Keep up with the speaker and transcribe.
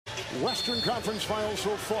Western Conference Finals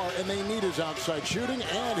so far, and they need his outside shooting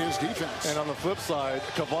and his defense. And on the flip side,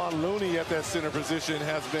 Kevon Looney at that center position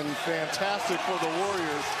has been fantastic for the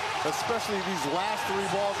Warriors, especially these last 3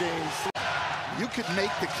 ball games. You could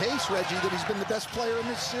make the case, Reggie, that he's been the best player in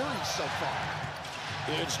this series so far.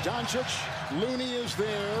 It's Doncic. Looney is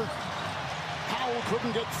there. Powell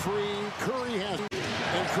couldn't get free. Curry has it.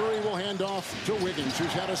 And Curry will hand off to Wiggins,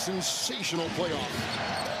 who's had a sensational playoff.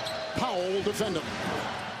 Powell will defend him.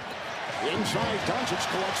 Inside,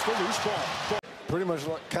 Doncic collects the loose ball. Pretty much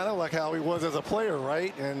kind of like how he was as a player,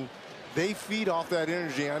 right? And they feed off that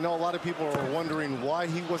energy. I know a lot of people are wondering why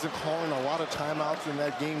he wasn't calling a lot of timeouts in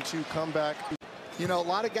that Game 2 comeback. You know, a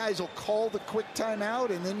lot of guys will call the quick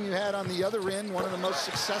timeout, and then you had on the other end one of the most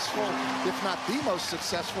successful, if not the most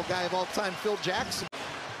successful guy of all time, Phil Jackson.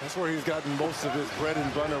 That's where he's gotten most of his bread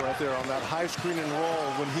and butter right there on that high screen and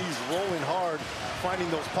roll when he's rolling hard, finding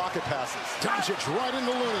those pocket passes. Doncic right into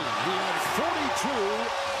Looney. He had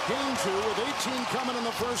 42, Game 2 with 18 coming in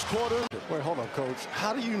the first quarter. Wait, hold on, Coach.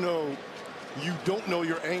 How do you know you don't know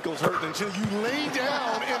your ankle's hurting until you lay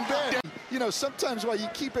down in bed? You know, sometimes while you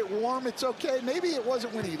keep it warm, it's okay. Maybe it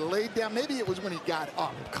wasn't when he laid down. Maybe it was when he got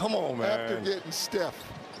up. Come on, man. After getting stiff.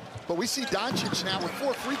 But we see Doncic now with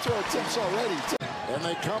 4 free throw attempts already. And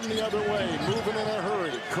they come the other way, moving in a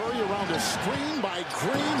hurry. Curry around a screen by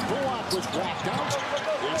Green. Bullock was blocked out.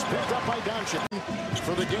 It's picked up by Doncic.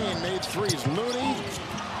 For the game, made threes. Looney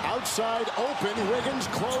outside, open. Wiggins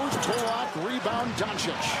closed. Bullock, rebound,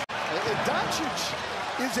 Doncic. Doncic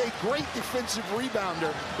is a great defensive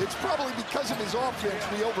rebounder. It's probably because of his offense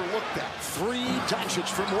we overlooked that. 3, Doncic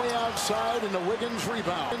from way outside, and the Wiggins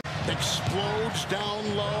rebound. Explodes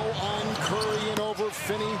down low on Curry and over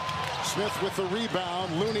Finney. Smith with the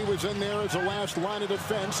rebound. Looney was in there as the last line of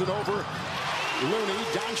defense, and over Looney.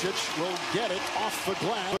 Doncic will get it off the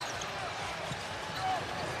glass.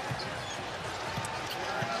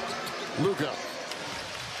 Luka.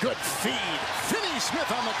 Good feed. Finney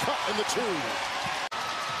Smith on the cut in the 2.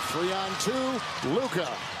 3-on-2. Luka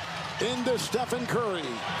into Stephen Curry.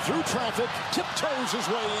 Through traffic. Tiptoes his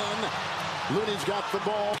way in. Looney's got the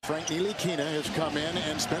ball. Frank Ntilikina has come in,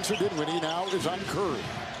 and Spencer Dinwiddie now is on Curry.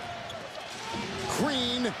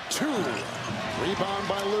 Green, 2. Rebound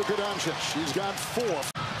by Luka Doncic. He's got 4.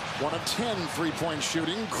 1 of 10 3-point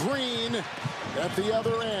shooting. Green at the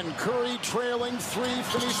other end. Curry trailing 3.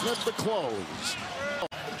 Finney Smith to close.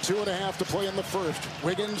 2.5 to play in the first.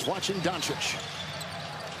 Wiggins watching Doncic.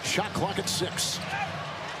 Shot clock at 6.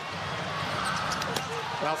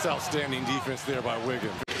 That's outstanding defense there by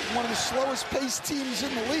Wiggins. One of the slowest paced teams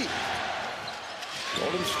in the league.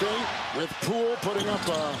 Golden State with Poole putting up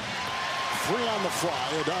a 3 on the fly.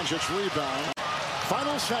 A Doncic rebound.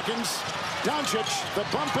 Final seconds. Doncic, the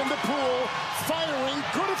bump into Poole. Firing.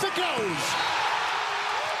 Good if it goes.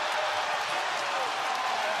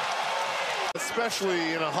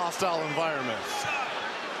 Especially in a hostile environment.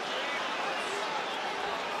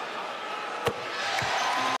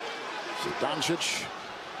 So Doncic,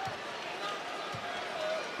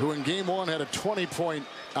 who in Game 1 had a 20-point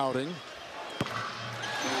outing.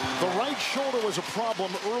 The right shoulder was a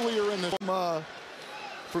problem earlier in the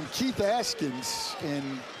from Keith Askins,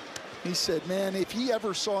 and he said, man, if he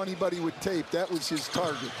ever saw anybody with tape, that was his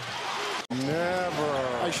target. Never.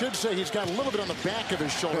 I should say he's got a little bit on the back of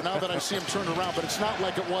his shoulder now that I see him turn around, but it's not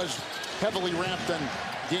like it was heavily wrapped in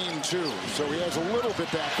Game 2. So he has a little bit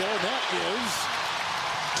back there, and that is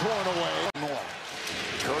torn away. More.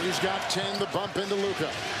 Curry's got 10, the bump into Luka.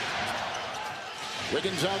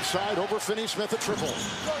 Wiggins outside, over Finney Smith, a triple.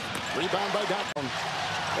 Rebound by Doncic.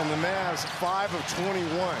 And the Mavs 5 of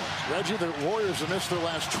 21. Reggie, the Warriors have missed their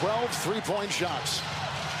last 12 3-point shots.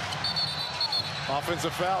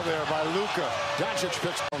 Offensive foul there by Luka. Doncic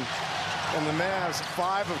picks. And the Mavs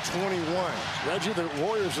 5 of 21. Reggie, the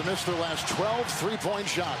Warriors have missed their last 12 3-point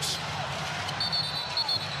shots.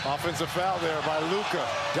 Offensive foul there by Luka.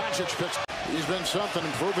 Doncic picks. He's been something,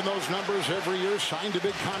 improving those numbers every year. Signed a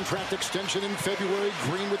big contract extension in February.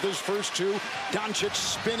 Green with his first 2. Doncic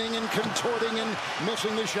spinning and contorting and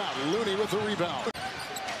missing the shot. Looney with the rebound.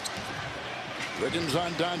 Wiggins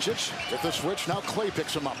on Doncic with the switch. Now Clay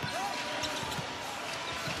picks him up.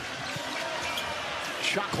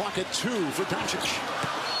 Shot clock at 2 for Doncic.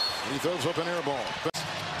 And he throws up an air ball.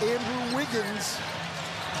 Andrew Wiggins,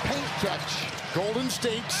 paint catch. Golden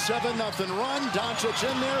State 7-0 run. Doncic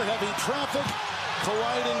in there, heavy traffic,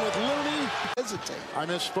 colliding with Looney. Hesitate. I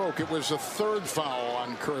misspoke. It was a 3rd foul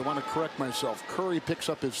on Curry. I want to correct myself. Curry picks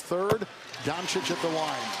up his 3rd. Doncic at the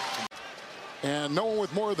line. And no one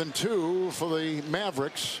with more than 2 for the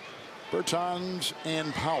Mavericks. Bertans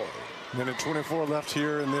and Powell. Minute 24 left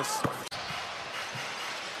here in this.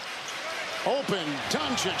 Open,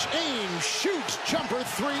 Doncic, aim, shoots, jumper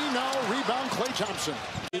three, no, rebound, Klay Thompson.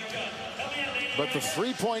 But the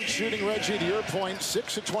three-point shooting, Reggie, to your point,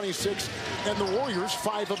 6 of 26, and the Warriors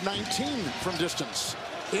 5 of 19 from distance.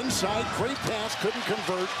 Inside, great pass, couldn't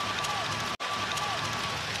convert.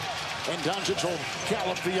 And Doncic will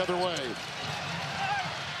gallop the other way.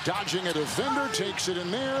 Dodging a defender, takes it in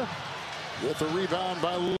there. With the rebound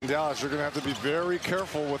by Luka. Dallas, you're going to have to be very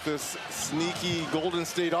careful with this sneaky Golden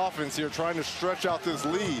State offense here, trying to stretch out this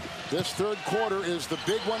lead. This third quarter is the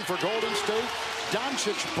big one for Golden State.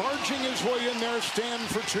 Doncic barging his way in there, stand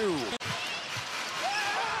for two.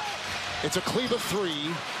 It's a Kleba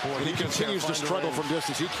three, and he continues to struggle from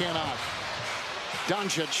distance. He cannot.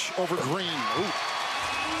 Doncic over Green. Ooh.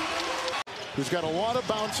 Who's got a lot of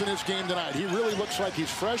bounce in his game tonight. He really looks like he's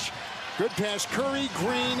fresh. Good pass, Curry,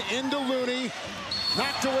 Green, into Looney.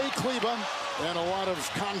 Knocked away Kleba. And a lot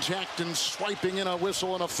of contact and swiping in a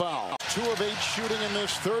whistle and a foul. 2 of 8 shooting in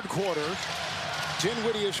this third quarter.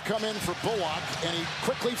 Dinwiddie has come in for Bullock, and he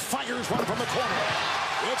quickly fires one from the corner.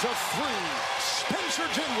 It's a three. Spencer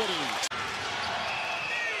Dinwiddie.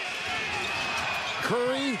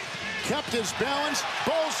 Curry kept his balance.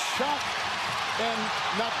 Ball shot and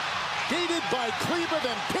not gated by Kleba,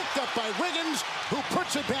 then picked up by Wiggins, who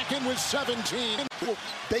puts it back in with 17. Well,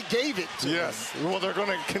 they gave it to him. Yes. Well, they're going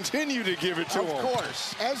to continue to give it to him. Of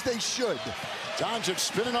course, as they should. Doncic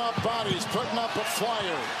spinning off bodies, putting up a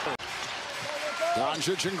flyer.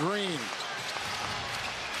 Doncic and Green.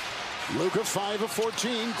 Luka 5 of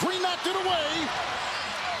 14. Green knocked it away.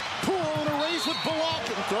 Poole in a race with Bullock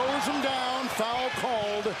and throws him down. Foul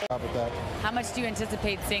called. How much do you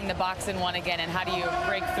anticipate seeing the box and one again, and how do you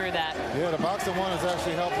break through that? Yeah, the box and one is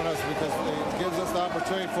actually helping us because it gives us the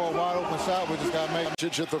opportunity for a wide open shot. We just got to make it.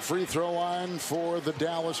 Doncic at the free throw line for the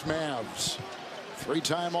Dallas Mavs.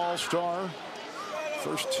 3-time All-Star.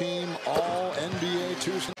 First team All-NBA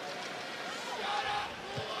Tuesday.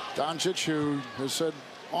 Doncic, who has said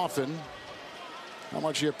often how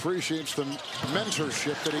much he appreciates the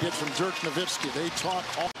mentorship that he gets from Dirk Nowitzki. They talk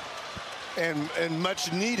all. And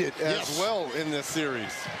much needed as well in this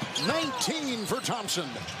series. 19 for Thompson.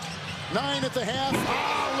 9 at the half.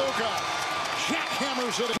 Luka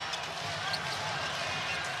jackhammers it.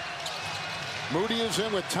 Moody is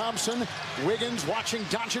in with Thompson. Wiggins watching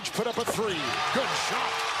Doncic put up a three. Good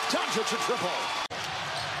shot. Doncic a triple.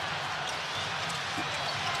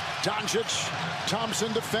 Doncic,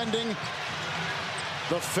 Thompson defending.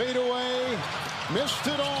 The fadeaway, missed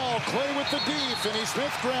it all. Klay with the D.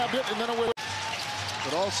 Finney-Smith grabbed it, and then away.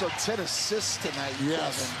 But also 10 assists tonight,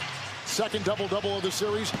 yes. Kevin. Second double-double of the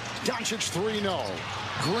series. Doncic 3-0.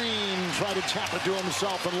 Green tried to tap it to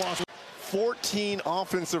himself and lost it. 14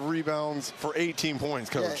 offensive rebounds for 18 points,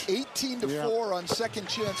 Coach. Yeah, 18 to 4 on second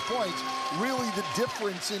chance points. Really the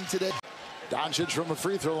difference in today. Doncic from the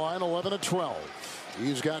free throw line, 11 of 12.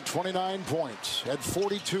 He's got 29 points. Had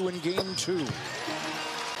 42 in game 2.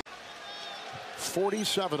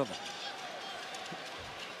 47 of them.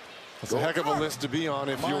 That's a heck of a list to be on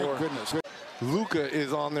if you're. Goodness. Luka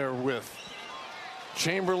is on there with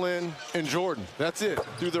Chamberlain and Jordan. That's it.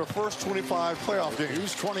 Through their first 25 playoff games.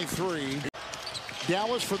 He's 23.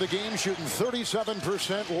 Dallas for the game shooting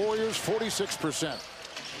 37%. Warriors 46%.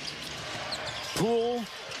 Poole.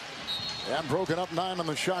 And broken up 9 on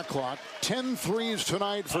the shot clock. 10 threes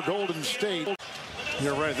tonight for Golden State.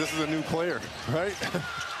 You're right. This is a new player, right?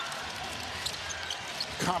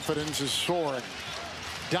 Confidence is soaring.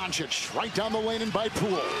 Doncic right down the lane and by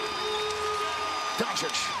Poole.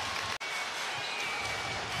 Doncic.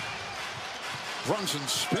 Brunson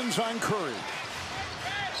spins on Curry.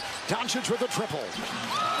 Doncic with a triple.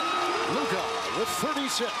 Luka with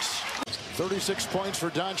 36. 36 points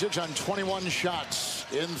for Doncic on 21 shots.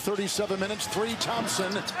 In 37 minutes, 3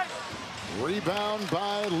 Thompson. Rebound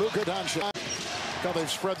by Luka Doncic. Now they've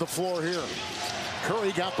spread the floor here.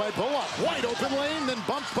 Curry got by Bullock. Wide open lane, then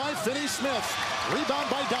bumped by Finney-Smith. Rebound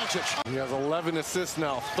by Doncic. He has 11 assists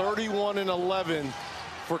now. 31 and 11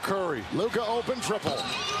 for Curry. Luka open triple.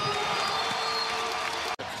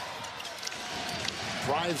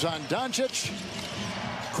 Drives on Doncic.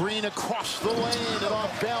 Green across the lane and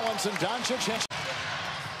off balance, and Doncic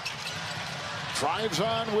drives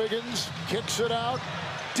on Wiggins, kicks it out.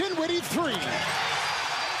 Dinwiddie 3. And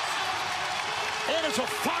it's a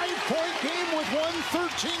 5-point game with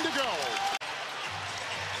 1:13 to go.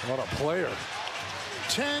 What a player.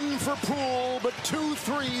 10 for Poole, but 2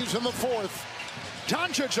 threes in the fourth.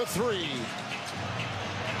 Doncic a 3.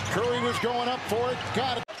 Curry was going up for it,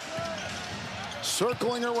 got it.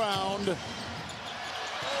 Circling around.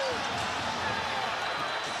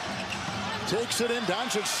 Takes it in.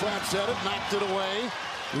 Doncic slaps at it, knocked it away.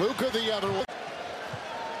 Luka the other way.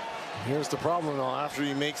 Here's the problem, though. After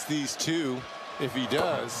he makes these two, if he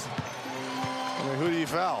does, I mean, who do you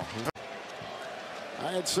foul?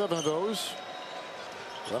 I had 7 of those.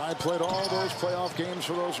 But I played all those playoff games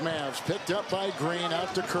for those Mavs. Picked up by Green,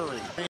 out to Curry.